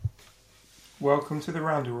Welcome to the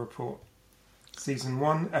Randall Report, Season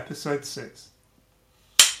 1, Episode 6.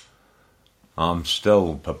 I'm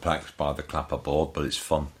still perplexed by the clapperboard, but it's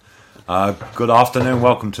fun. Good afternoon,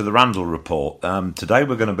 welcome to the Randall Report. Today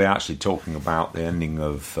we're going to be actually talking about the ending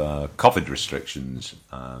of COVID restrictions,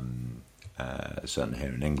 certainly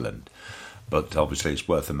here in England. But obviously it's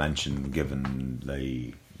worth a mention, given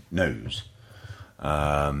the news,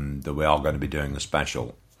 that we are going to be doing a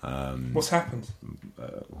special. What's happened?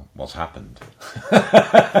 What's happened?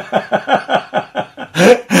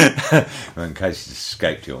 In case it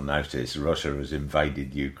escaped your notice, Russia has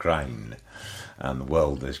invaded Ukraine and the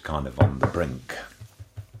world is kind of on the brink,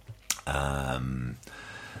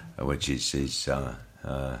 which has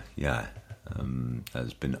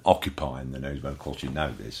been occupying the news. Well, of course, you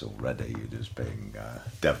know this already. You're just being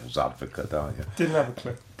devil's advocate, aren't you? Didn't have a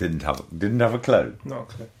clue. Didn't have a clue. Not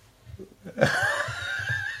a clue.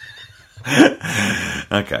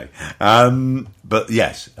 Okay, but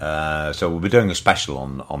yes, so we'll be doing a special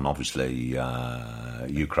on obviously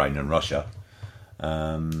Ukraine and Russia,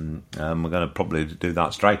 and we're going to probably do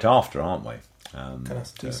that straight after, aren't we? Going to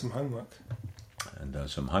have to do some homework. And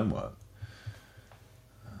some homework.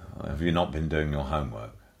 Have you not been doing your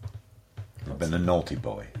homework? You've been a naughty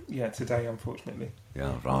boy. Yeah, today, unfortunately.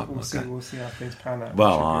 Yeah, right. We'll see how things pan out.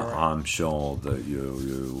 Well, I'm sure that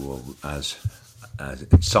you will, as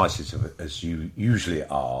incisive as you usually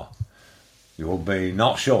are, you will be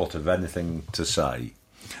not short of anything to say,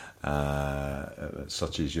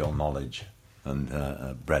 such as your knowledge and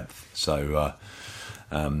breadth. So,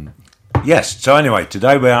 yes. So anyway,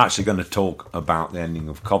 today we're actually going to talk about the ending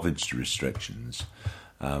of COVID restrictions,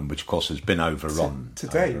 which of course has been overrun.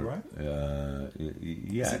 Today, right? Yeah.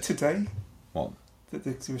 Is it today? What? That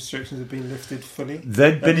the restrictions have been lifted fully?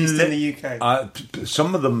 They've been in the UK.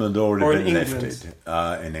 Some of them had already been England. lifted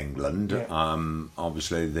in England. Yeah.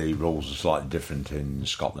 Obviously, the rules are slightly different in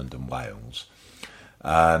Scotland and Wales.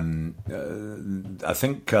 I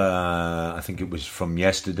think it was from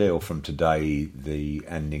yesterday or from today the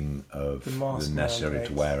ending of the necessary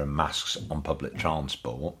to wear masks on public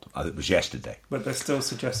transport. It was yesterday, but they're still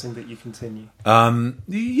suggesting that you continue.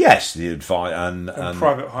 Yes, the advice and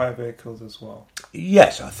private hire vehicles as well.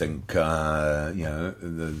 Yes, I think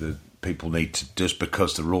the people need to, just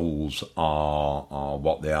because the rules are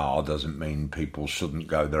what they are, doesn't mean people shouldn't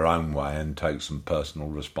go their own way and take some personal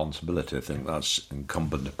responsibility. I think that's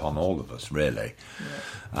incumbent upon all of us, really.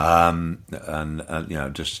 Yeah. And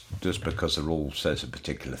just because the rule says a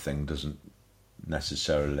particular thing doesn't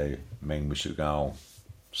necessarily mean we should go,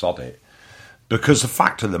 sod it. Because the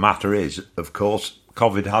fact of the matter is, of course,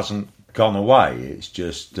 COVID hasn't gone away. It's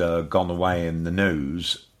just gone away in the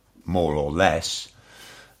news, more or less,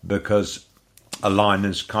 because a line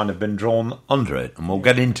has kind of been drawn under it, and we'll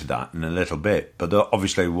get into that in a little bit. But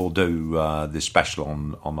obviously, we'll do this special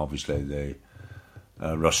on obviously the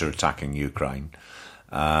Russia attacking Ukraine.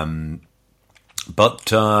 But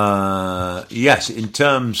yes, in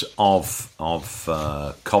terms of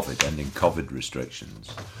COVID, ending COVID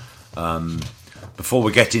restrictions. Before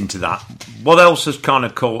we get into that, what else has kind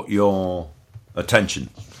of caught your attention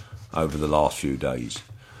over the last few days?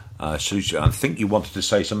 Susie, I think you wanted to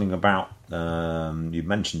say something about, you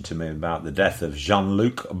mentioned to me about the death of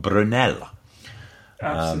Jean-Luc Brunel.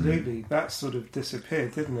 Absolutely. That sort of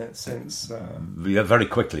disappeared, didn't it, since... Yeah, very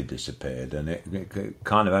quickly disappeared, and it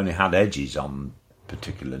kind of only had edges on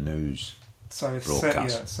particular news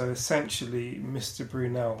broadcasts. So essentially, Mr.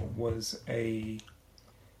 Brunel was a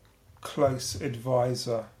close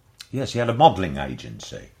advisor. Yes, he had a modelling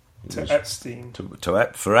agency. Epstein.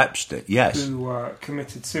 For Epstein, yes. Who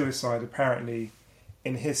committed suicide, apparently,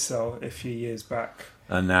 in his cell a few years back.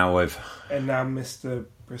 And now Mr.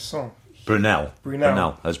 Brunel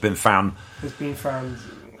has been found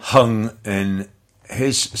hung in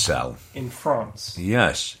his cell. In France.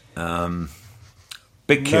 Yes.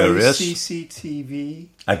 Bit curious. No CCTV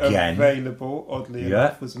again available, oddly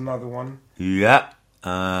enough, was another one. Yeah.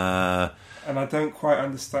 And I don't quite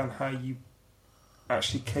understand how you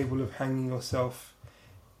actually capable of hanging yourself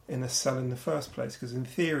in a cell in the first place, because in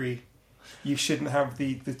theory you shouldn't have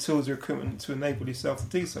the tools or equipment to enable yourself to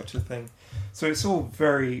do such a thing. So it's all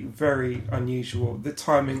very, very unusual. The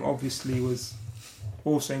timing obviously was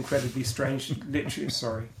also incredibly strange. Literally,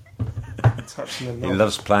 sorry, touching the knob. He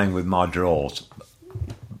loves playing with my drawers,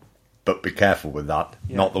 but be careful with that.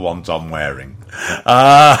 Yeah. Not the ones I'm wearing.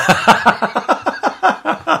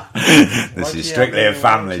 This is strictly a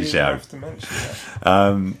family show.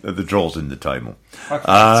 The drawers in the table.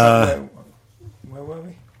 Okay, where were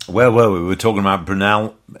we? Where were we? We were talking about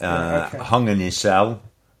Brunel hung in his cell.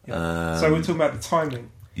 Yeah. So we're talking about the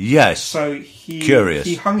timing. Yes. So Curious.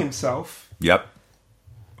 he hung himself. Yep.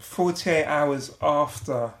 48 hours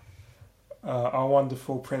after our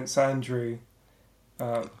wonderful Prince Andrew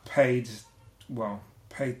paid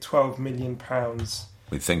 £12 million.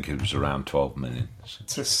 We think it was around 12 million.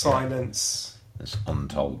 To silence... This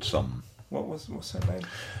untold sum. What's her name?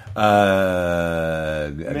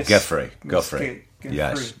 Guthrie. Guthrie.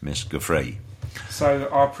 Yes, Miss Guthrie. So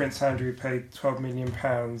our Prince Andrew paid £12 million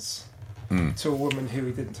to a woman who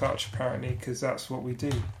he didn't touch, apparently, because that's what we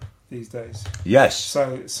do these days. Yes.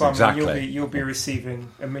 So Simon, exactly. you'll be receiving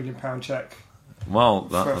 £1 million check. Well,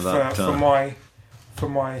 for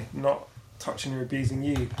my not touching or abusing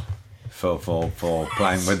you. For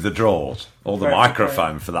playing with the drawers or the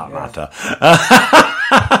microphone, for that matter.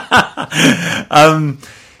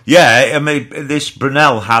 I mean, this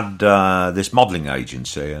Brunel had this modelling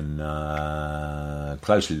agency and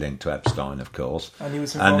closely linked to Epstein, of course.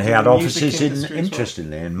 And he had offices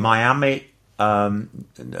interestingly, in Miami,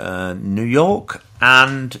 New York,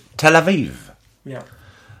 and Tel Aviv. Yeah.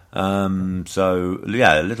 So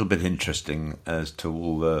a little bit interesting as to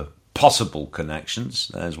all the possible connections.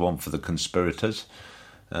 There's one for the conspirators.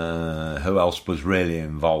 Who else was really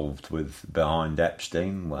involved behind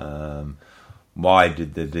Epstein? Why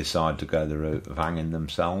did they decide to go the route of hanging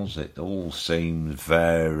themselves? It all seems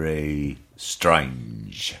very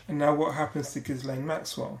strange. And now what happens to Ghislaine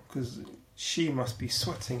Maxwell? Because she must be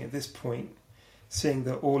sweating at this point, seeing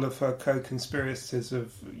that all of her co-conspirators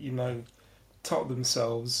have, told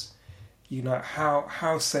themselves,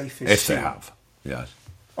 how safe is she? If they have, yes.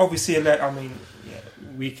 Obviously,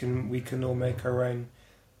 we can all make our own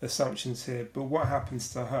assumptions here, but what happens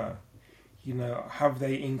to her? Have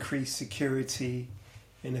they increased security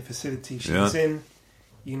in the facility she's in?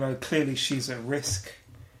 Clearly she's at risk.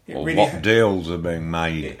 What deals are being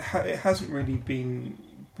made? It hasn't really been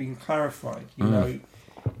clarified. In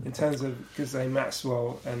terms of Ghislaine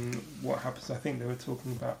Maxwell and what happens. I think they were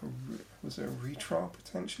talking about, was it a retrial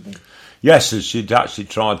potentially? Yes, she'd actually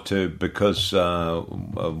tried to, because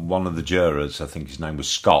one of the jurors, I think his name was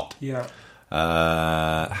Scott,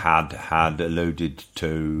 had alluded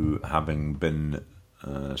to having been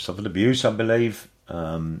suffered abuse, I believe.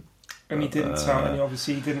 And he didn't tell, and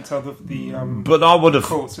obviously he didn't tell the but I would have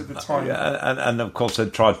courts at the time. And of course they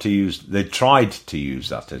tried to use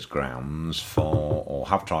that as grounds or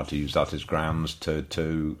have tried to use that as grounds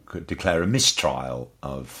to declare a mistrial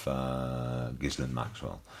of Ghislaine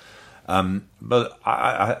Maxwell. But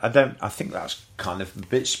I think that's kind of a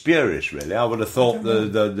bit spurious, really. I would have thought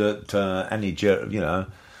that any juror,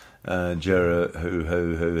 juror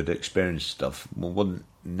who had experienced stuff wouldn't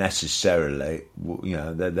necessarily,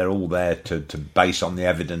 they're all there to base on the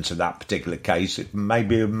evidence of that particular case. It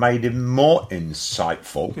maybe have made him more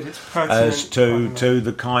insightful as to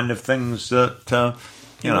the kind of things that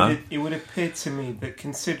It would appear to me that,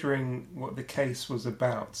 considering what the case was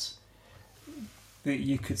about, that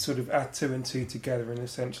you could sort of add two and two together and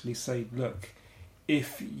essentially say, look,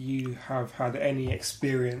 if you have had any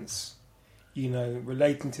experience,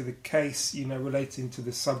 relating to the case, relating to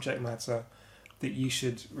the subject matter, that you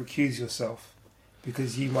should recuse yourself,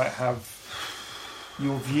 because you might have,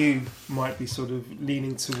 your view might be sort of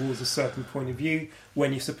leaning towards a certain point of view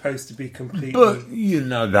when you're supposed to be completely... But,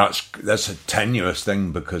 that's a tenuous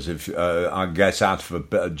thing, because if, I guess out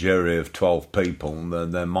of a jury of 12 people,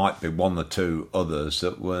 there might be one or two others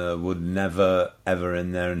that would never, ever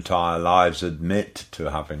in their entire lives admit to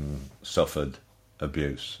having suffered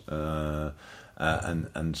abuse.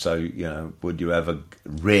 And so, would you ever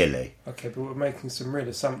really? Okay, but we're making some real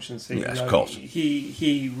assumptions here. Yes, of course.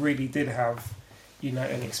 He really did have,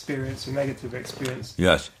 an experience, a negative experience.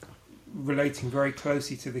 Yes. Relating very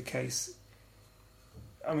closely to the case.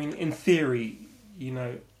 I mean, in theory,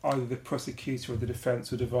 either the prosecutor or the defence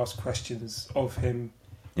would have asked questions of him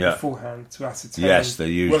beforehand to ascertain. Yes, they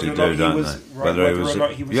usually do, don't they? Whether or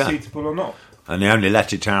not he was suitable or not. And they only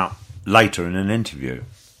let it out later in an interview.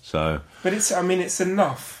 So, but it's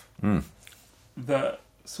enough that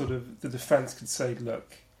sort of the defence could say,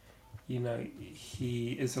 look,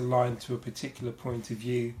 he is aligned to a particular point of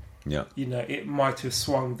view. Yeah. It might have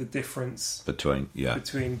swung the difference between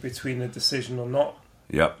a decision or not.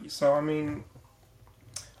 Yeah. So I mean,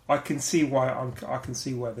 I can see why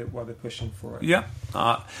they're pushing for it. Yeah.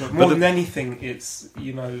 But more than anything, it's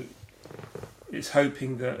it's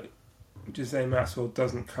hoping that Ghislaine Maxwell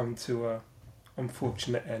doesn't come to a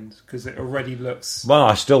unfortunate end, because it already looks... Well,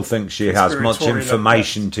 I still think she has much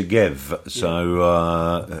information to give,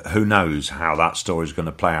 so who knows how that story is going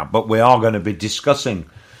to play out. But we are going to be discussing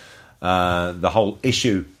the whole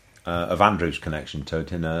issue of Andrew's connection to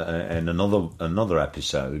it in another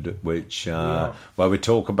episode, which where we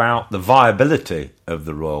talk about the viability of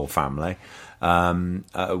the royal family.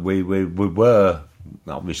 We were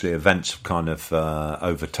obviously events kind of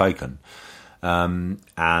overtaken, and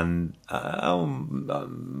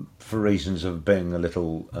for reasons of being a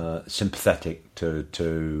little sympathetic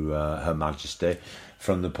to Her Majesty.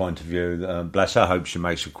 From the point of view, bless her, hope she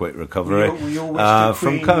makes a quick recovery we all wish the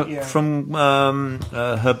Queen, from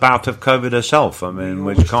her bout of COVID herself. I mean,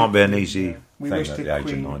 which can't be an easy we thing wish at the the age of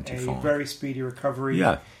Queen 95. a very speedy recovery.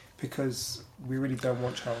 Yeah. Because we really don't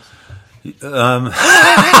want Charles.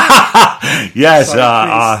 Yes.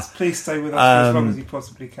 So please stay with us for as long as you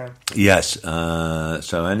possibly can. Yes.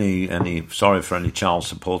 So any sorry for any Charles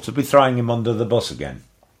supporters. We'll be throwing him under the bus again.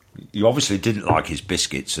 You obviously didn't like his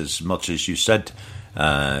biscuits as much as you said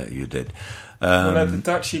you did. No, the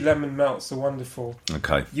Dutchy lemon melts are wonderful.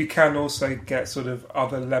 Okay. You can also get sort of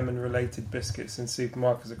other lemon-related biscuits in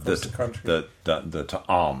supermarkets across the country. That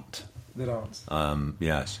aren't. That aren't.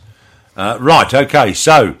 Yes. Right, okay.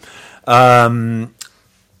 So, but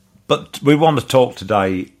we want to talk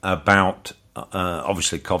today about,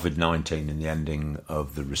 obviously, COVID-19 and the ending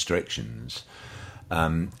of the restrictions.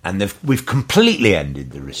 And we've completely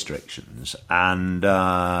ended the restrictions, and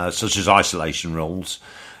such as isolation rules.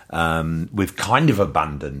 We've kind of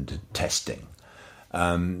abandoned testing.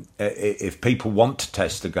 If people want to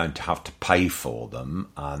test, they're going to have to pay for them,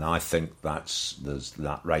 and I think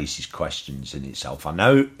that raises questions in itself. I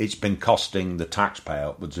know it's been costing the taxpayer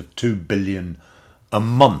upwards of $2 billion a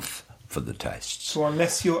month for the tests. So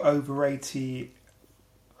unless you're over 80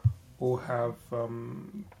 or have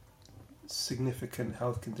significant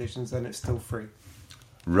health conditions, then it's still free.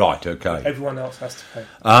 Right, okay. Everyone else has to pay.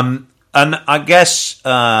 And I guess,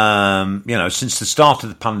 since the start of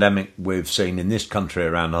the pandemic, we've seen in this country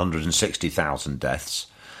around 160,000 deaths.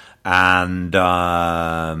 And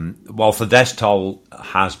whilst the death toll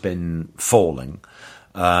has been falling,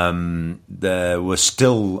 there were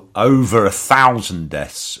still over 1,000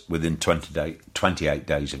 deaths within 28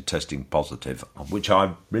 days of testing positive, which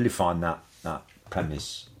I really find that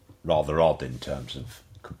premise rather odd in terms of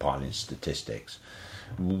compiling statistics.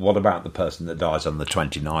 What about the person that dies on the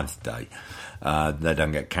 29th day? They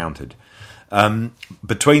don't get counted.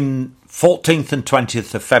 Between 14th and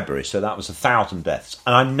 20th of February, so that was 1,000 deaths.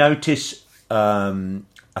 And I notice, I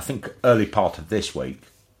think early part of this week,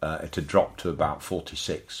 it had dropped to about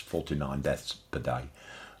 49 deaths per day.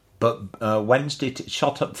 But Wednesday, it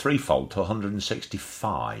shot up threefold to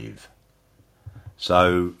 165.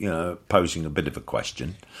 So, posing a bit of a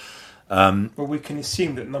question. Well, we can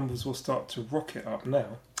assume that numbers will start to rocket up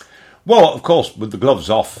now. Well, of course, with the gloves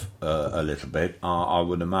off a little bit, I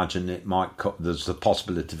would imagine it might. There's the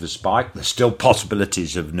possibility of a spike. There's still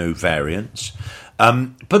possibilities of new variants.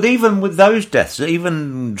 But even with those deaths,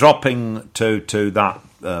 even dropping to that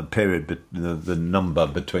period, the number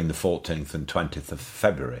between the 14th and 20th of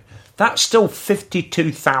February, that's still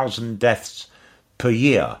 52,000 deaths per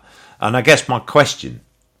year. And I guess one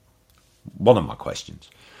of my questions,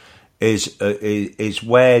 is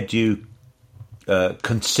where do you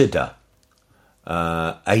consider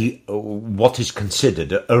what is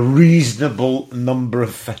considered a reasonable number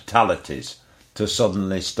of fatalities to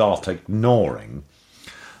suddenly start ignoring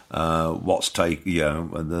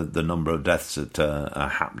the number of deaths that are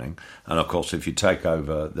happening. And of course, if you take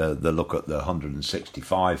over the look at the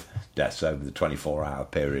 165 deaths over the 24-hour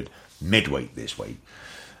period midweek this week,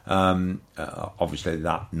 obviously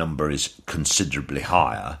that number is considerably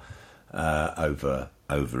higher over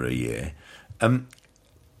a year.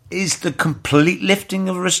 Is the complete lifting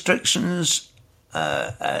of restrictions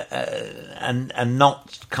and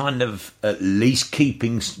not kind of at least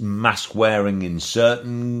keeping mask wearing in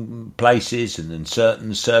certain places and in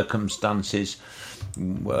certain circumstances,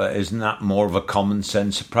 isn't that more of a common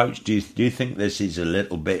sense approach? Do you think this is a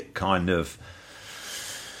little bit kind of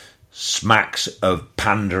smacks of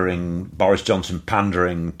pandering, Boris Johnson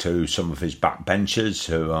pandering to some of his backbenchers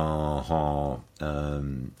who've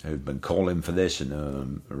been calling for this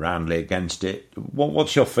and roundly against it?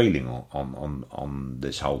 What's your feeling on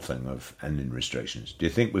this whole thing of ending restrictions? Do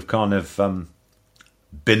you think we've kind of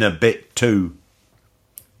been a bit too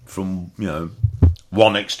from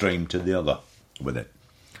one extreme to the other with it?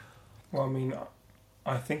 Well, I mean,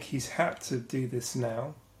 I think he's had to do this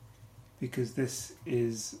now because this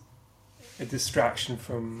is a distraction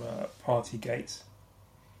from Partygate.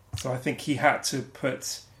 So I think he had to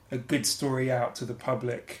put a good story out to the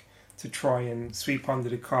public to try and sweep under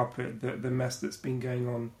the carpet the mess that's been going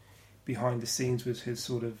on behind the scenes with his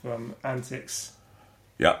sort of antics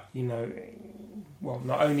Yeah. You know, well,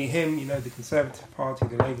 not only him, you know, the Conservative Party,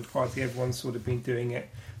 the Labour Party, everyone's sort of been doing it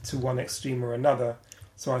to one extreme or another.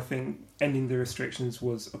 So I think ending the restrictions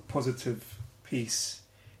was a positive piece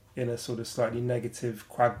in a sort of slightly negative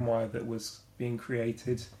quagmire that was being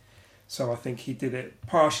created. So I think he did it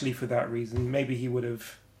partially for that reason. Maybe he would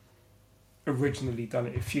have originally done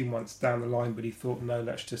it a few months down the line, but he thought, no,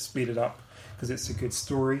 let's just speed it up because it's a good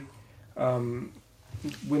story.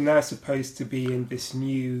 We're now supposed to be in this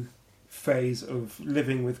new phase of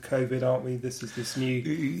living with COVID, aren't we? This is this new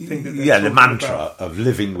thing that they're the mantra about. of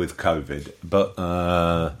living with COVID. But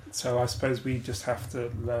so I suppose we just have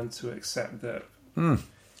to learn to accept that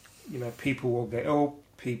you know, people will get ill,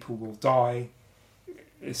 people will die,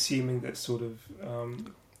 assuming that sort of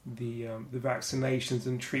the vaccinations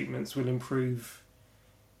and treatments will improve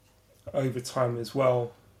over time as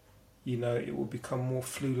well. You know, it will become more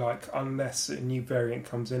flu-like unless a new variant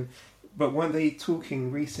comes in. But weren't they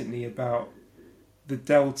talking recently about the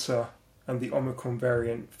Delta and the Omicron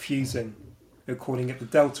variant fusing? They're calling it the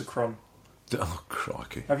Deltacron. oh,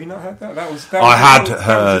 crikey! Have you not heard that? That was heard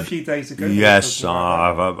a few days ago. Yes,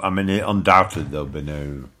 I mean, undoubtedly there'll be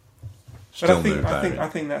no. But I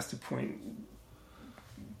think that's the point.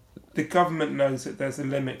 The government knows that there's a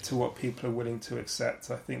limit to what people are willing to accept.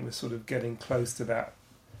 I think we're sort of getting close to that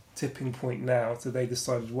tipping point now. So they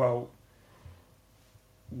decided, well,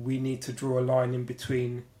 we need to draw a line in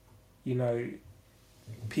between, you know,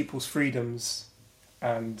 people's freedoms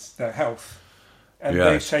and their health. And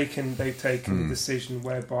yes. they've taken the decision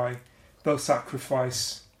whereby they'll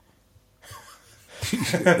sacrifice.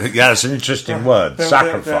 Yeah, it's an interesting word.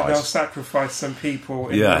 Sacrifice. They'll sacrifice some people.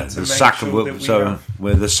 In Yeah, order to make sure that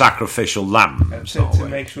we're the sacrificial lambs. To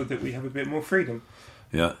make sure that we have a bit more freedom.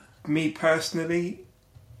 Yeah. Me personally,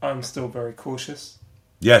 I'm still very cautious.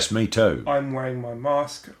 Yes, me too. I'm wearing my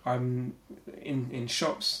mask. I'm in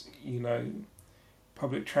shops, you know,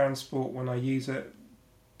 public transport when I use it,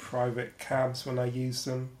 private cabs when I use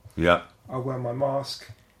them. Yeah. I wear my mask.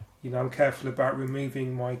 You know, I'm careful about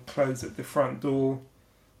removing my clothes at the front door,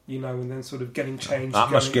 you know, and then sort of getting changed.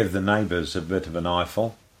 That must give the neighbours a bit of an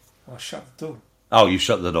eyeful. I'll shut the door. Oh, you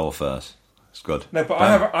shut the door first. It's good. No, but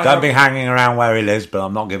don't be hanging around where he lives, but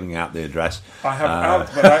I'm not giving out the address. I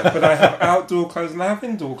have but I have outdoor clothes and I have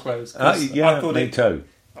indoor clothes. Me too.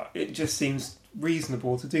 It just seems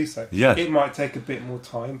reasonable to do so. Yes. It might take a bit more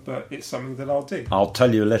time, but it's something that I'll do. I'll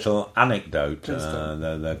tell you a little anecdote. Is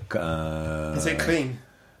it clean?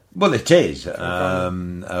 Well, it is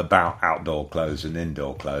about outdoor clothes and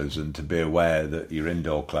indoor clothes, and to be aware that your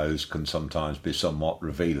indoor clothes can sometimes be somewhat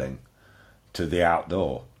revealing to the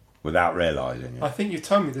outdoor without realising it. I think you've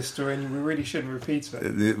told me this story and we really shouldn't repeat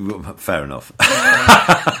it. Fair enough.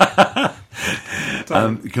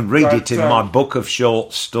 You can read it in my book of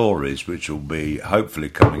short stories, which will be hopefully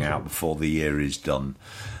coming out before the year is done,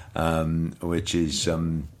 which is...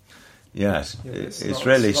 Yes, it's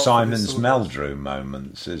really Simon's Meldrew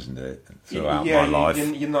moments, isn't it? Throughout my life.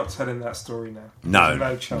 You're not telling that story now.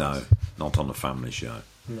 No, chance. No, not on a family show.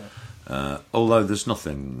 No. Although there's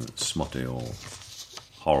nothing smutty or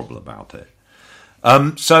horrible about it.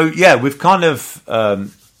 So yeah, we've kind of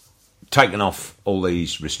taken off all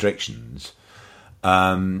these restrictions.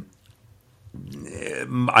 I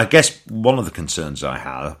guess one of the concerns I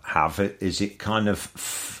have is it kind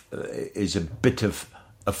of is a bit of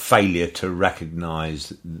a failure to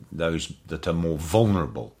recognise those that are more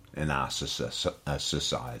vulnerable in our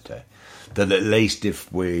society. That at least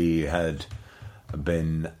if we had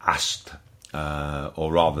been asked,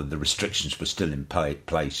 or rather the restrictions were still in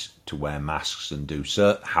place to wear masks and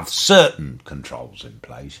have certain controls in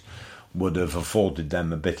place, would have afforded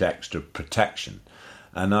them a bit extra protection.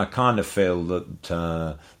 And I kind of feel that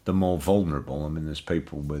the more vulnerable, I mean, there's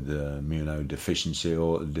people with immunodeficiency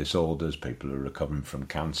or disorders, people who are recovering from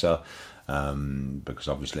cancer, because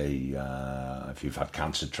obviously if you've had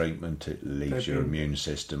cancer treatment, it leaves your immune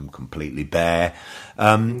system completely bare.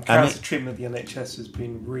 Cancer treatment, the NHS has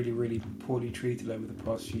been really, really poorly treated over the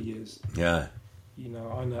past few years. Yeah. You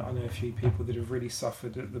know, I know a few people that have really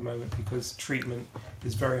suffered at the moment because treatment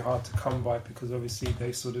is very hard to come by because obviously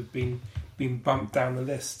they've sort of been bumped down the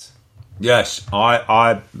list. Yes,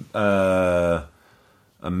 I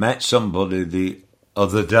met somebody the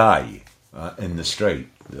other day in the street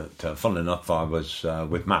that, funnily enough, I was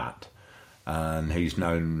with Matt, and he's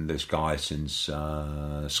known this guy since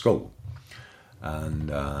school. And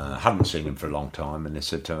hadn't seen him for a long time, and he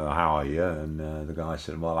said to him, "How are you?" And the guy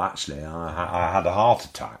said, "Well, actually, I had a heart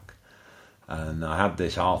attack, and I had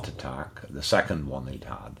this heart attack, the second one he'd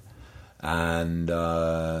had, and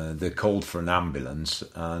they called for an ambulance,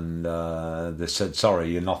 and they said,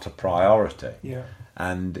 "Sorry, you're not a priority." Yeah.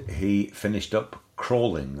 And he finished up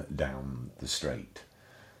crawling down the street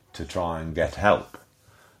to try and get help,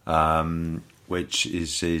 which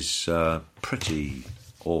is pretty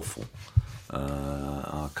awful.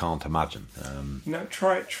 I can't imagine. No,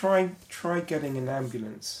 try getting an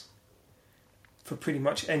ambulance for pretty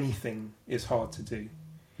much anything is hard to do.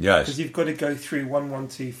 Yes, because you've got to go through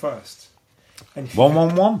 112 first. And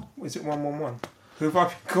 111? Is it 111? Who have I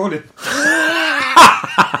been calling?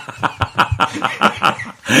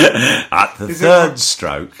 At the third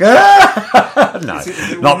stroke. No,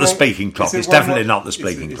 not the speaking clock. It's definitely not the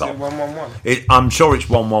speaking clock. Is it 111? I'm sure it's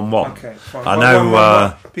 111. Okay, fine. I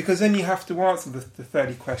know. Because then you have to answer the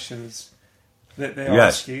 30 questions that they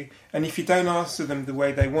ask you, and if you don't answer them the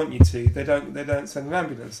way they want you to, they don't send an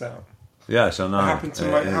ambulance out. Yes, I know.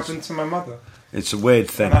 It happened to my mother. It's a weird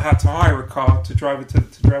thing. And I had to hire a car to drive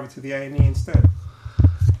her to the A&E instead.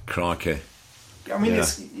 Crikey. I mean,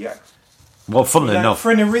 Well, funnily enough,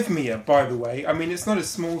 for an arrhythmia, by the way, I mean, it's not a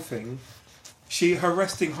small thing. Her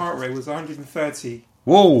resting heart rate was 130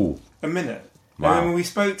 a minute. Wow. And then when we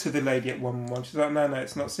spoke to the lady at 111, she's like, no,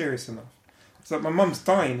 it's not serious enough. It's like, my mum's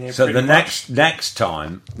dying here. So the next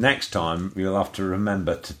time you'll have to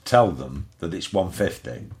remember to tell them that it's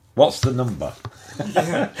 150. What's the number?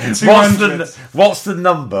 Yeah, what's the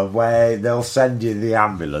number where they'll send you the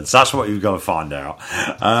ambulance? That's what you've got to find out,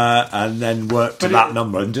 and then work to that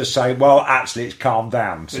number and just say, well, actually, it's calmed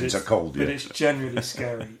down since I called you. But it's generally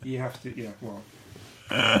scary. You have to,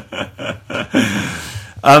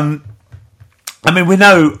 I mean, we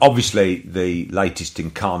know, obviously, the latest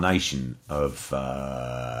incarnation of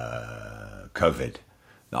COVID,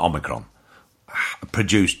 the Omicron,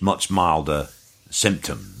 produced much milder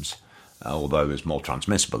symptoms, although it's more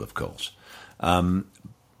transmissible, of course. Do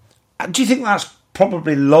you think that's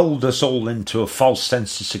probably lulled us all into a false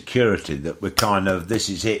sense of security that we're kind of, this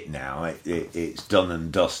is it now, it's done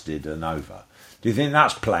and dusted and over? Do you think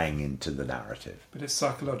that's playing into the narrative? But it's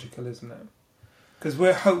psychological, isn't it? Because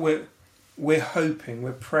we're hoping,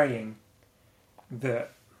 we're praying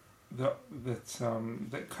that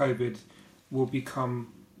COVID will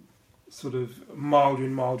become sort of milder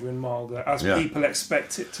and milder and milder as people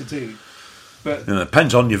expect it to do. But it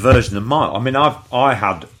depends on your version of mild. I mean, I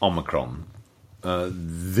had Omicron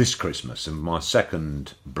this Christmas, and my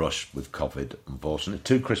second brush with COVID, unfortunately,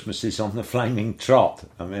 2 Christmases on the flaming trot.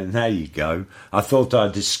 I mean, there you go. I thought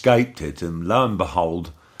I'd escaped it, and lo and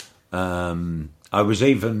behold, I was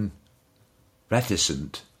even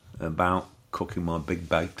reticent about cooking my big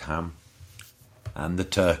baked ham and the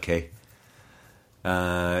turkey.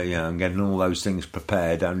 And getting all those things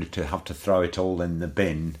prepared, only to have to throw it all in the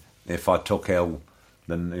bin if I took ill,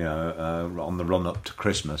 then on the run up to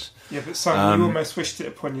Christmas. Yeah, but Simon, you almost wished it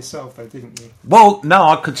upon yourself, though, didn't you? Well, no,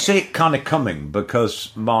 I could see it kind of coming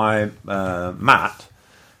because my Matt,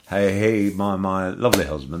 my lovely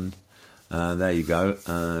husband. There you go.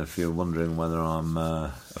 If you're wondering whether I'm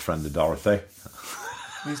a friend of Dorothy.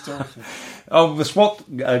 Who's Dorothy? Oh, that's what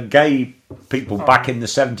gay people back in the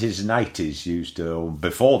 70s and 80s used to, or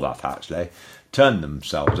before that actually, turn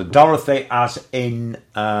themselves. Dorothy as in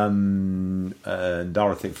Dorothy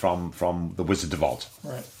from The Wizard of Oz.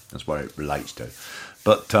 Right. That's where it relates to.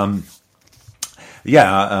 But,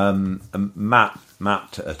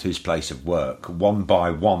 Matt at his place of work, one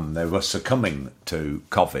by one, they were succumbing to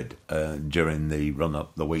COVID during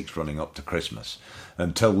the weeks running up to Christmas,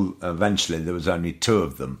 until eventually there was only 2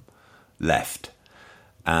 of them left.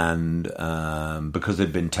 And because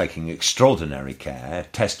they'd been taking extraordinary care,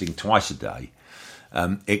 testing twice a day,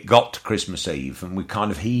 it got to Christmas Eve, and we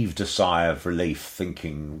kind of heaved a sigh of relief,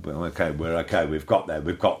 thinking, well, we're okay, we've got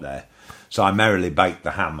there. So I merrily baked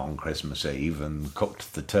the ham on Christmas Eve and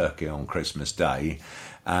cooked the turkey on Christmas Day,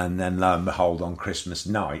 and then lo and behold, on Christmas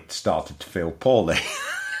night, started to feel poorly.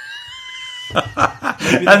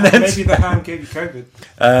 Maybe the ham gave you COVID.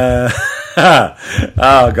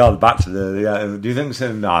 Oh God, back to the. Do you think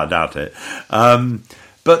so? No, I doubt it.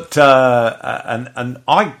 But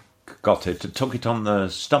I got it and took it on the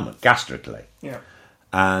stomach gastrically. Yeah.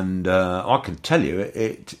 And I can tell you,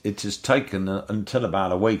 it has taken until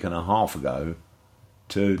about a week and a half ago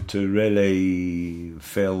to really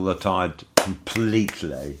feel that I'd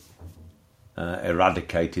completely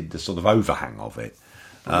eradicated the sort of overhang of it.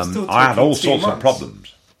 I had all sorts of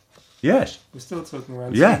problems. Yes. We're still talking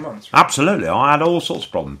around 2 months, right? Absolutely. I had all sorts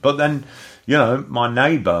of problems. But then, one of my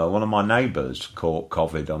neighbours caught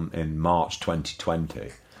COVID in March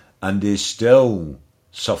 2020 and is still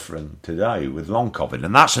suffering today with long COVID.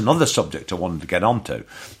 And that's another subject I wanted to get onto.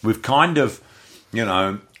 We've kind of,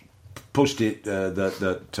 pushed it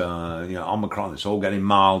that Omicron, it's all getting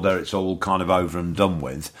milder, it's all kind of over and done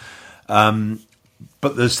with.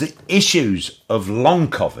 But there's the issues of long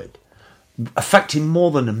COVID affecting more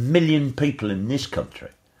than 1 million people in this country.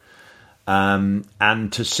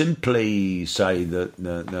 And to simply say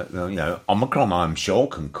that, Omicron, I'm sure,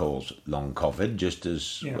 can cause long COVID just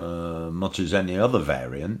as much as any other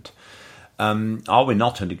variant. Are we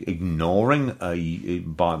not ignoring,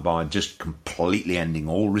 by just completely ending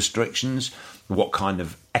all restrictions, what kind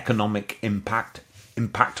of economic impact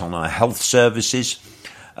on our health services,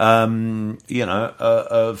 of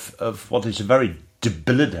what is a very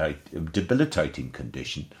debilitating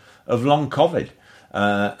condition of long COVID?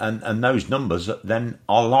 And those numbers then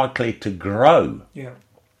are likely to grow. Yeah.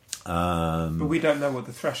 But we don't know what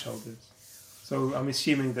the threshold is. So I'm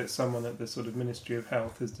assuming that someone at the sort of Ministry of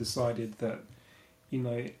Health has decided that,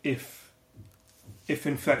 if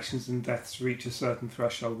infections and deaths reach a certain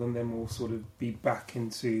threshold, then we'll sort of be back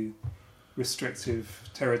into restrictive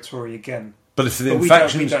territory again. But if the we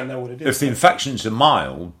don't know what it is. If the infections are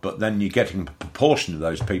mild, but then you're getting a proportion of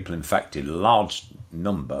those people infected, a large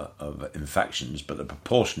number of infections, but a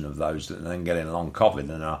proportion of those that then get in long COVID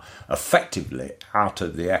and are effectively out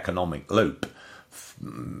of the economic loop,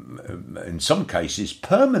 in some cases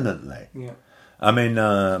permanently. Yeah. I mean,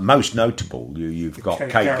 most notable, you've got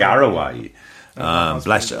Kate Garraway.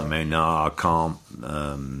 Bless her. I mean, I can't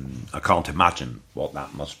imagine what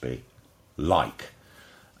that must be like.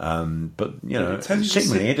 But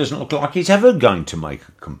seemingly it doesn't look like he's ever going to make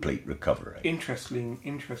a complete recovery.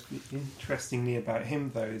 Interestingly about him,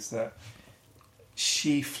 though, is that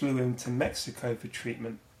she flew him to Mexico for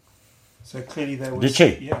treatment. So clearly there was... Did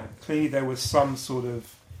she? Yeah, clearly there was some sort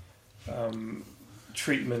of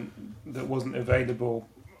treatment that wasn't available,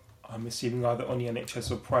 I'm assuming, either on the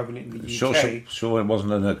NHS or privately in the UK. Sure it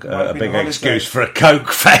wasn't a big excuse for a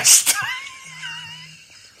Coke fest.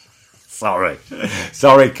 Sorry,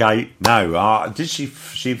 Kate. No, did she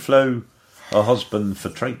flew her husband for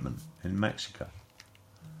treatment in Mexico?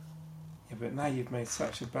 Yeah, but now you've made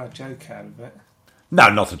such a bad joke out of it. No,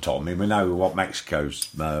 not at all. I mean, we know what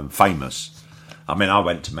Mexico's famous. I mean, I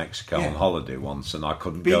went to Mexico on holiday once, and I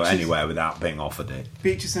couldn't go anywhere without being offered it.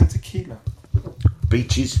 Beaches and tequila.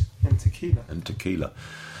 Beaches and tequila.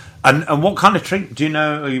 And what kind of treatment? Do you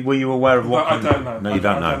know? Were you aware of what? I don't know. No, you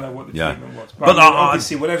don't know. I don't know what the treatment was. But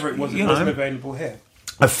obviously, whatever it was, it wasn't available here.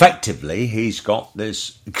 Effectively, he's got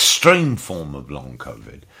this extreme form of long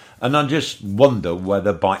COVID, and I just wonder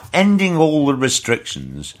whether by ending all the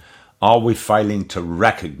restrictions, are we failing to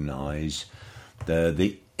recognise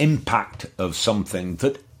the impact of something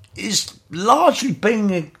that is largely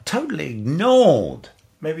being totally ignored?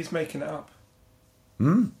 Maybe he's making it up.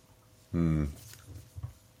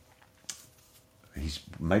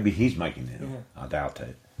 Maybe he's making it up. Yeah. I doubt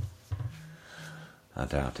it.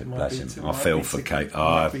 Bless him. I feel for Kate.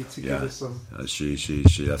 She.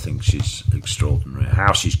 I think she's extraordinary.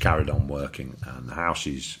 How she's carried on working and how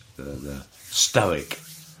she's the stoic.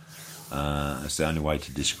 That's the only way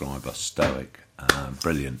to describe her. Stoic.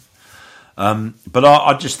 Brilliant. But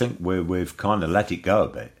I just think we've kind of let it go a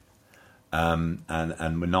bit, and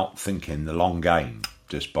we're not thinking the long game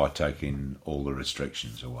just by taking all the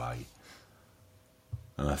restrictions away.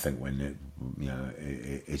 And I think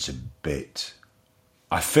it's a bit.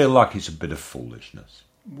 I feel like it's a bit of foolishness.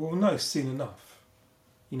 Well, no, soon enough.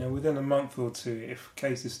 Within a month or two, if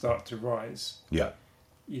cases start to rise, a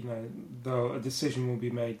decision will be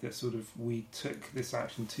made that sort of we took this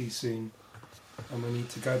action too soon, and we need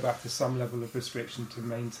to go back to some level of restriction to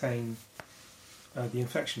maintain the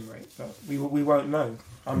infection rate. But we won't know.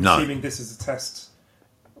 I'm assuming this is a test,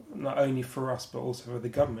 not only for us but also for the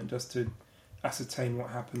government, just to ascertain what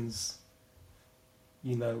happens.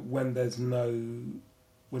 When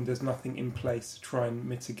there's nothing in place to try and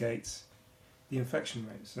mitigate the infection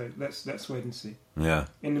rate. So let's wait and see. Yeah.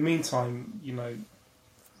 In the meantime,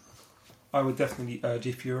 I would definitely urge,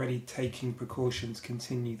 if you're already taking precautions,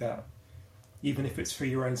 continue that, even if it's for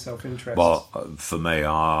your own self-interest. Well, for me,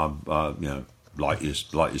 like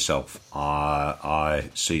yourself, I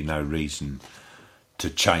see no reason to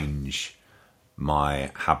change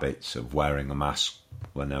my habits of wearing a mask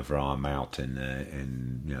whenever I'm out in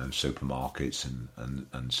supermarkets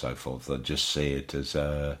and so forth. I just see it as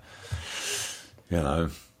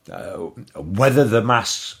whether the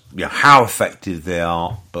masks, how effective they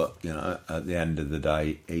are, but at the end of the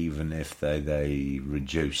day, even if they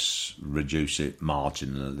reduce it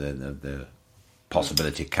marginally, the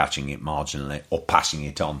possibility of catching it marginally or passing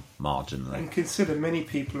it on marginally. And consider, many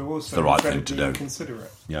people are also the right thing to do.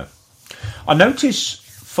 Inconsiderate. Yeah. I notice,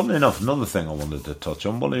 funnily enough, another thing I wanted to touch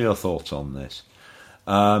on. What are your thoughts on this?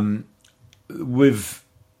 We've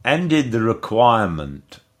ended the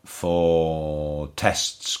requirement for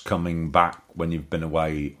tests coming back when you've been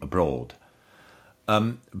away abroad.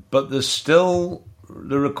 But there's still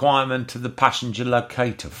the requirement of the passenger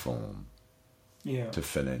locator form to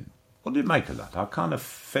fill in. What do you make of that? I kind of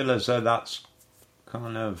feel as though that's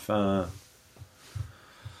kind of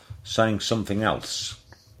saying something else.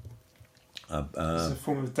 It's a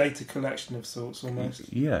form of data collection of sorts,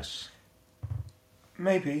 almost. Yes.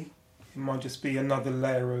 Maybe it might just be another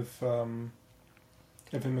layer of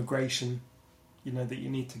immigration, that you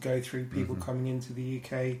need to go through. People coming into the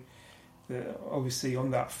UK. Obviously,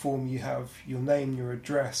 on that form, you have your name, your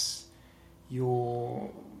address,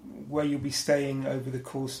 where you'll be staying over the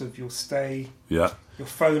course of your stay. Yeah. Your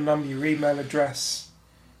phone number, your email address,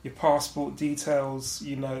 your passport details.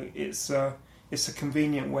 It's a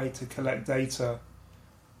convenient way to collect data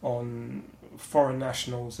on foreign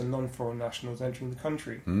nationals and non-foreign nationals entering the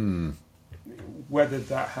country. Whether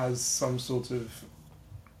that has some sort of,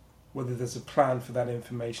 whether there's a plan for that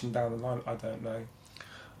information down the line, I don't know.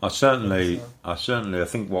 I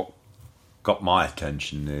think what got my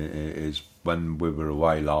attention is when we were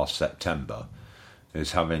away last September,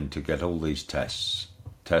 is having to get all these tests.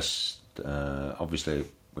 Obviously,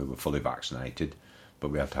 we were fully vaccinated, but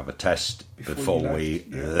we had to have a test before we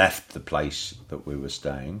left the place that we were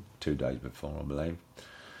staying, 2 days before, I believe,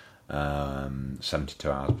 72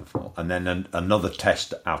 hours before. And then another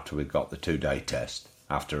test after we got the 2-day test,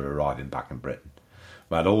 after arriving back in Britain.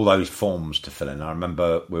 We had all those forms to fill in. I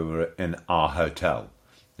remember we were in our hotel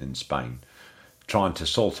in Spain, trying to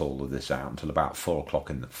sort all of this out until about 4 o'clock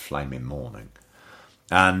in the flaming morning.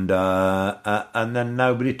 And then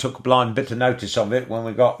nobody took a blind bit of notice of it when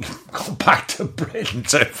we got back to Britain.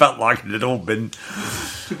 So it felt like it had all been,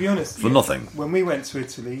 to be honest, for nothing. When we went to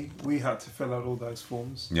Italy, we had to fill out all those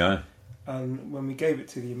forms. Yeah. And when we gave it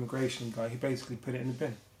to the immigration guy, he basically put it in the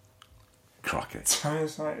bin. Crockett. So I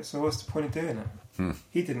was like, so what's the point of doing it?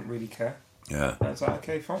 He didn't really care. Yeah. And I was like,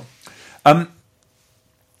 okay, fine.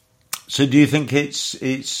 So do you think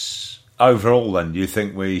it's overall then, do you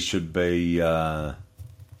think we should be...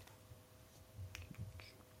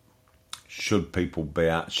 should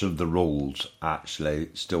the rules actually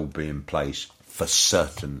still be in place for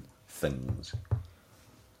certain things?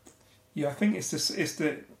 Yeah, I think it's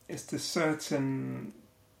the certain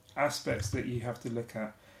aspects that you have to look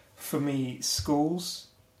at. For me, schools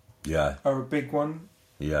are a big one.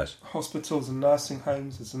 Yes. Hospitals and nursing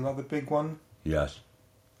homes is another big one. Yes.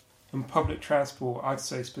 And public transport, I'd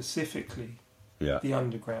say specifically the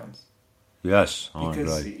underground. Yes, I agree.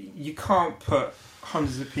 Because you can't put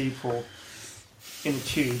hundreds of people in a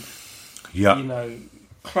tube,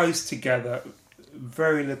 close together,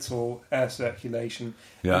 very little air circulation,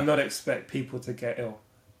 and not expect people to get ill.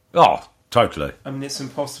 Oh, totally. I mean, it's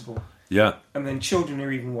impossible. Yeah. And then children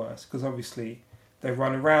are even worse, because obviously they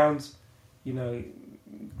run around, they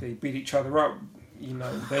beat each other up,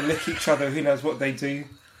 they lick each other, who knows what they do.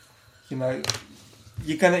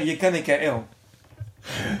 You're gonna get ill.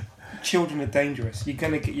 Children are dangerous. You're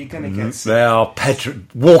gonna get sick. They are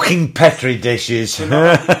walking petri dishes.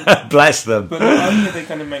 Bless them. But not only are they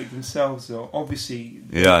going to make themselves ill, obviously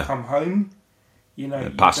they come home.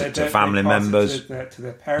 Pass it to family members, to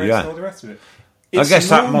their parents, and all the rest of it. I guess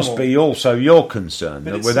that must be also your concern,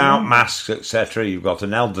 that without masks, etc., you've got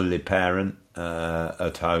an elderly parent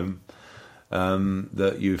at home,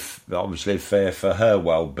 that you obviously fear for her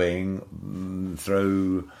well-being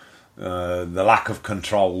through the lack of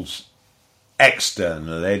controls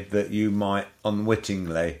externally, that you might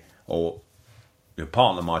unwittingly, or your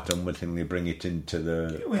partner might unwittingly bring it into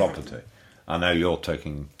the property. I know you're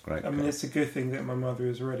taking great care. It's a good thing that my mother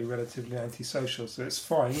is already relatively antisocial, so it's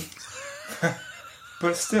fine.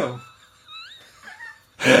 But still.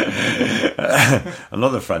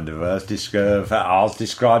 Another friend of hers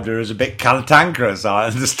described her as a bit cantankerous, I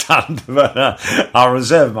understand, but I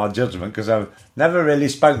reserve my judgment because I've never really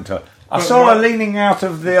spoken to her. I saw her leaning out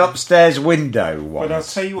of the upstairs window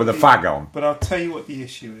once with a fag on. But I'll tell you what the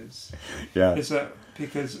issue is. Yeah. Is that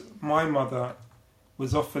because my mother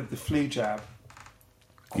was offered the flu jab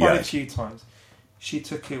quite a few times. She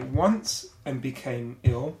took it once and became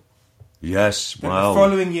ill. Yes, then the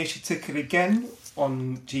following year she took it again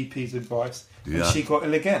on GP's advice, and she got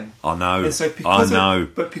ill again. I know. And so because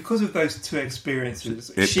of those two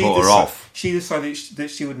experiences, she put her off. She decided that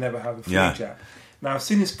she would never have a flu jab. Now, as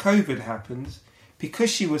soon as COVID happened,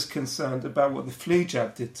 because she was concerned about what the flu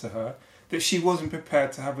jab did to her, that she wasn't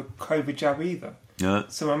prepared to have a COVID jab either. Yeah.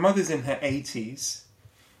 So my mother's in her 80s,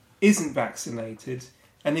 isn't vaccinated,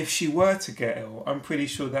 and if she were to get ill, I'm pretty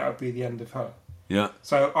sure that would be the end of her. Yeah.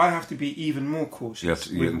 So I have to be even more cautious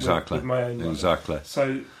with my own mother. Exactly.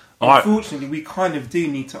 So unfortunately, we kind of do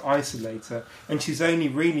need to isolate her, and she's only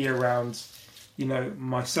really around,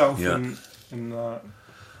 myself and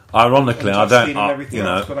ironically, and I don't. and everything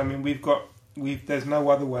else. But I mean, there's no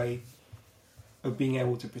other way of being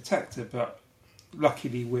able to protect her, but.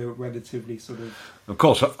 Luckily, we're relatively sort of. Of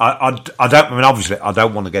course, I don't. I mean, obviously, I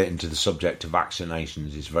don't want to get into the subject of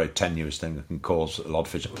vaccinations. It's a very tenuous thing that can cause a lot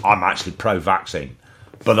of issues. I'm actually pro-vaccine,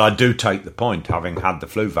 but I do take the point, having had the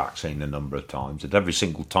flu vaccine a number of times, that every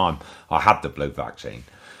single time I had the flu vaccine,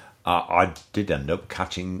 I did end up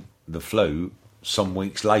catching the flu some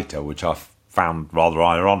weeks later, which I found rather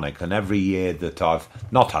ironic. And every year that I've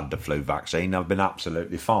not had the flu vaccine, I've been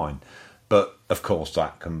absolutely fine. But of course,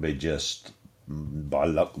 that can be just by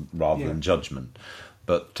luck rather than judgment.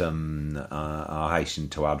 But I hasten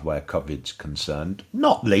to add where COVID's concerned,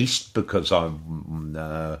 not least because I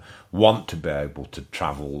want to be able to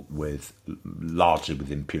travel largely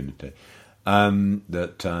with impunity,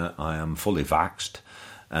 that I am fully vaxxed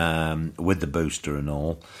with the booster and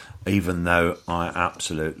all, even though I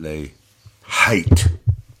absolutely hate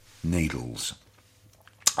needles.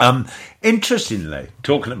 Interestingly,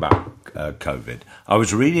 talking about COVID, I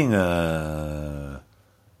was reading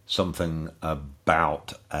something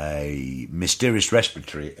about a mysterious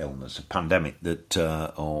respiratory illness, a pandemic that,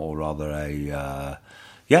 or rather it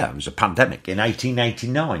was a pandemic in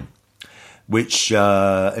 1889, which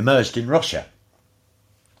emerged in Russia.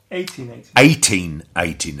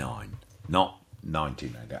 1889, not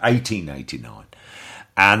 1980, 1889,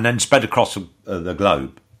 and then spread across the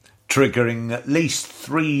globe, triggering at least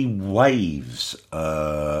 3 waves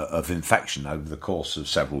of infection over the course of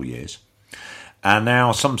several years. And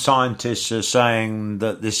now some scientists are saying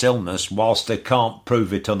that this illness, whilst they can't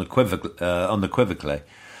prove it unequivocally,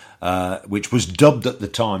 which was dubbed at the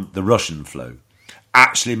time the Russian flu,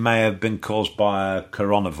 actually may have been caused by a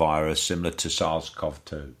coronavirus similar to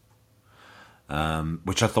SARS-CoV-2,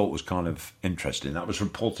 which I thought was kind of interesting. That was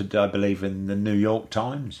reported, I believe, in the New York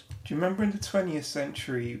Times. Do you remember in the 20th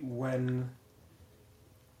century when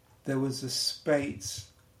there was a spate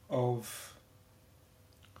of...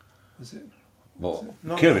 Was it... Well,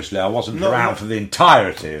 curiously, I wasn't around for the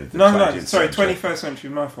entirety of the 20th sorry, century. 21st century,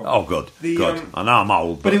 my fault. Oh, good. I know I'm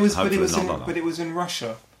old, but it was in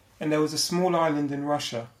Russia, and there was a small island in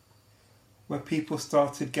Russia where people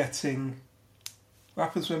started getting. What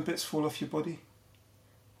happens when bits fall off your body?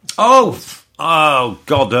 Oh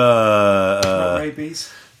God! Not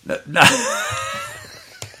rabies. No.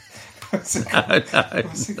 What's it called?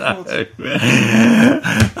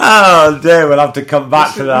 Oh dear, we'll have to come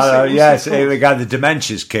back to that. Yes, here we go. The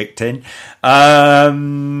dementia's kicked in. Oh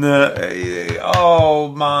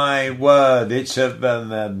my word! It's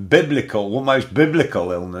a biblical, almost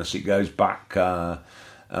biblical illness. It goes back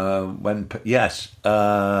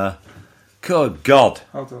good God!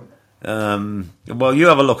 Hold on. Well, you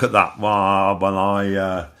have a look at that while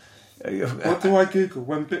I. What do I Google?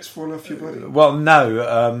 When bits fall off your body? Well,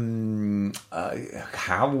 no.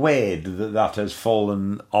 How weird that has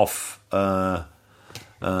fallen off the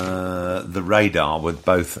radar with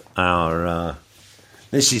both our...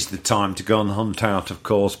 this is the time to go and hunt out, of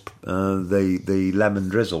course, the lemon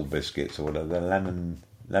drizzle biscuits, or whatever, the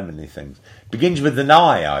lemony things. Begins with an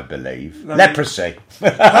I, I believe. Leprosy.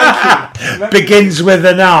 Begins with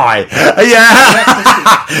an I.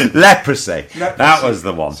 Leprosy. That was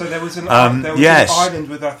the one. So there was an island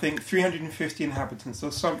with, I think, 350 inhabitants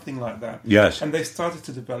or something like that. Yes. And they started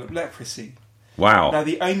to develop leprosy. Wow. Now,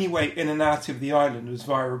 the only way in and out of the island was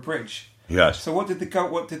via a bridge. Yes. So what did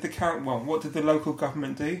the local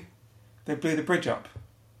government do? They blew the bridge up.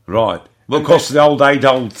 Right. Well, of course, the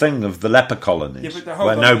age-old thing of the leper colonies,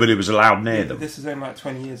 where nobody was allowed near them. This is only like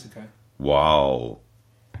 20 years ago. Wow.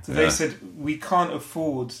 So they said, we can't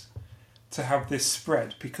afford to have this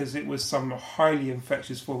spread because it was some highly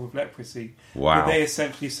infectious form of leprosy. Wow. But they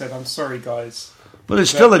essentially said, I'm sorry, guys. But it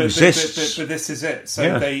still exists. But this is it.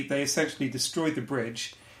 So they essentially destroyed the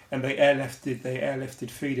bridge and they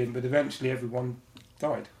airlifted food in, but eventually everyone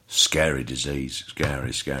died. Scary disease.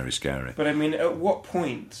 Scary, scary, scary. But I mean, at what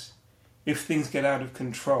point... If things get out of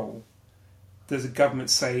control, does the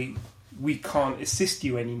government say, we can't assist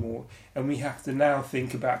you anymore and we have to now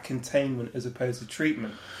think about containment as opposed to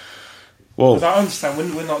treatment? Well, because I understand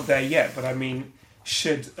we're not there yet, but I mean,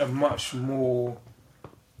 should a much more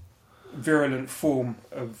virulent form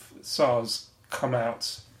of SARS come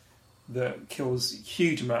out that kills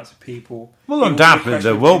huge amounts of people? Well, undoubtedly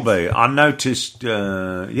there will be. I noticed,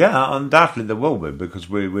 undoubtedly there will be, because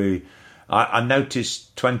I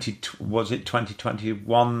noticed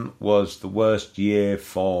 2021 was the worst year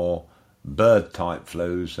for bird-type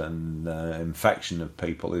flus and infection of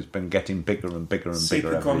people has been getting bigger and bigger and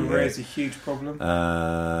bigger every year. Supergonorrhea is a huge problem.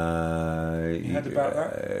 You heard about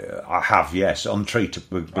that? I have, yes.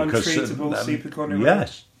 Untreatable supergonorrhea?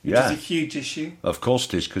 Yes. Which is a huge issue. Of course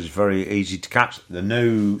it is, because it's very easy to catch.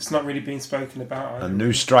 It's not really being spoken about either. A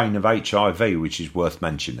new strain of HIV, which is worth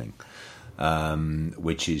mentioning,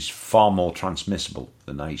 which is far more transmissible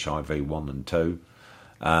than HIV 1 and 2.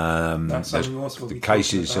 That's something else we'll the be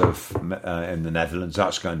cases talking of in the Netherlands,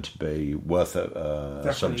 that's going to be worth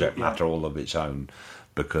a subject matter all of its own,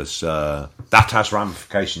 because that has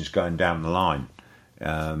ramifications going down the line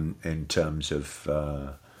in terms of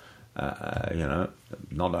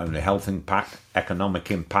not only health impact, economic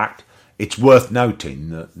impact. It's worth noting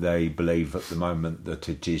that they believe at the moment that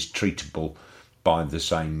it is treatable by the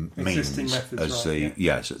same means as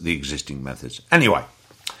the existing methods. Anyway,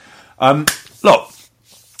 look,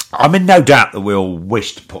 I'm in no doubt that we all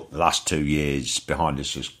wish to put the last 2 years behind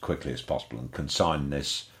us as quickly as possible and consign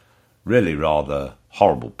this really rather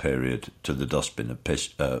horrible period to the dustbin of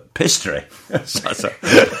history.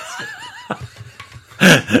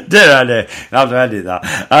 Did I have to edit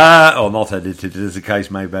that? Or not edited, as the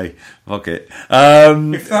case may be. Fuck it.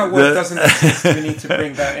 If that word doesn't exist, we need to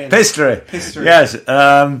bring that in. History. Yes.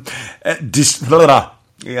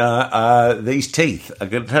 These teeth, I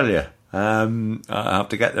can tell you. I have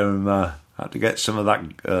to get them. I have to get some of that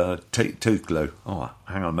tooth glue. Oh,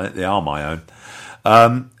 hang on a minute, they are my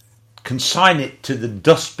own. Consign it to the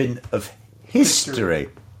dustbin of history,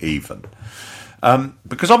 even.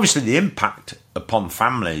 Because obviously the impact upon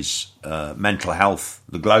families, mental health,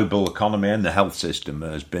 the global economy and the health system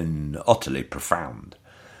has been utterly profound,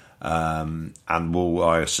 and will,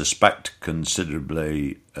 I suspect,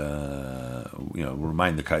 considerably, will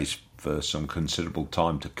remain the case for some considerable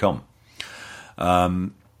time to come.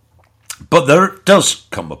 But there does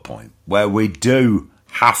come a point where we do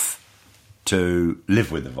have to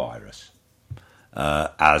live with the virus,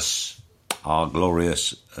 as our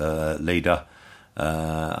glorious leader,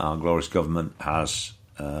 our glorious government has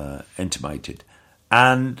intimated.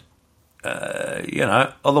 And,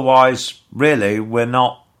 otherwise, really, we're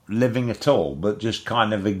not living at all, but just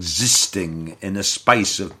kind of existing in a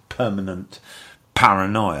space of permanent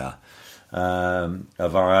paranoia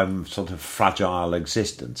of our own sort of fragile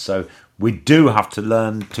existence. So we do have to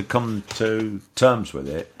learn to come to terms with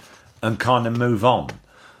it and kind of move on,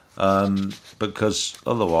 because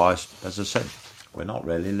otherwise, as I said, we're not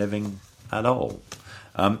really living at all.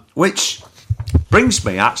 Which brings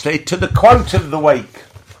me actually to the quote of the week,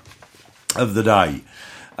 of the day,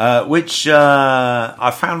 which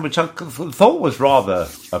I found, which I thought was rather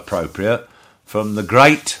appropriate, from the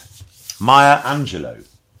great Maya Angelou.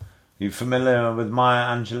 You familiar with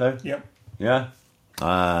Maya Angelou? Yep. Yeah?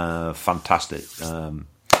 Fantastic.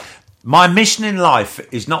 My mission in life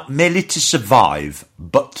is not merely to survive,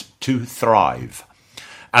 but to thrive.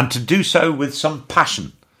 And to do so with some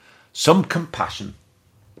passion, some compassion,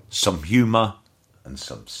 some humour, and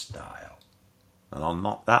some style. And on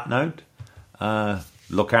that note,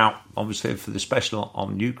 look out, obviously, for the special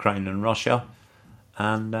on Ukraine and Russia.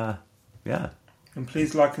 And, And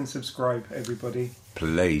please like and subscribe, everybody.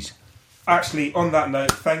 Please. Actually, on that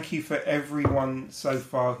note, thank you for everyone so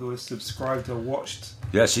far who has subscribed or watched.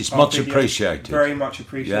 Yes, it's much appreciated. Very much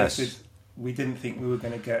appreciated. Yes. We didn't think we were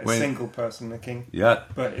going to get a single person looking. Yeah.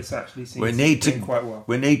 But it's actually seems quite well.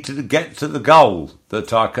 We need to get to the goal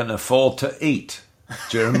that I can afford to eat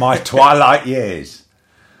during my twilight years,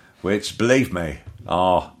 which, believe me,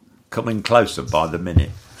 are coming closer by the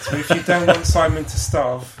minute. So if you don't want Simon to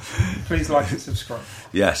starve, please like and subscribe.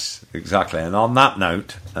 Yes, exactly. And on that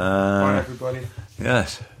note... bye, everybody.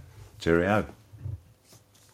 Yes. Cheerio.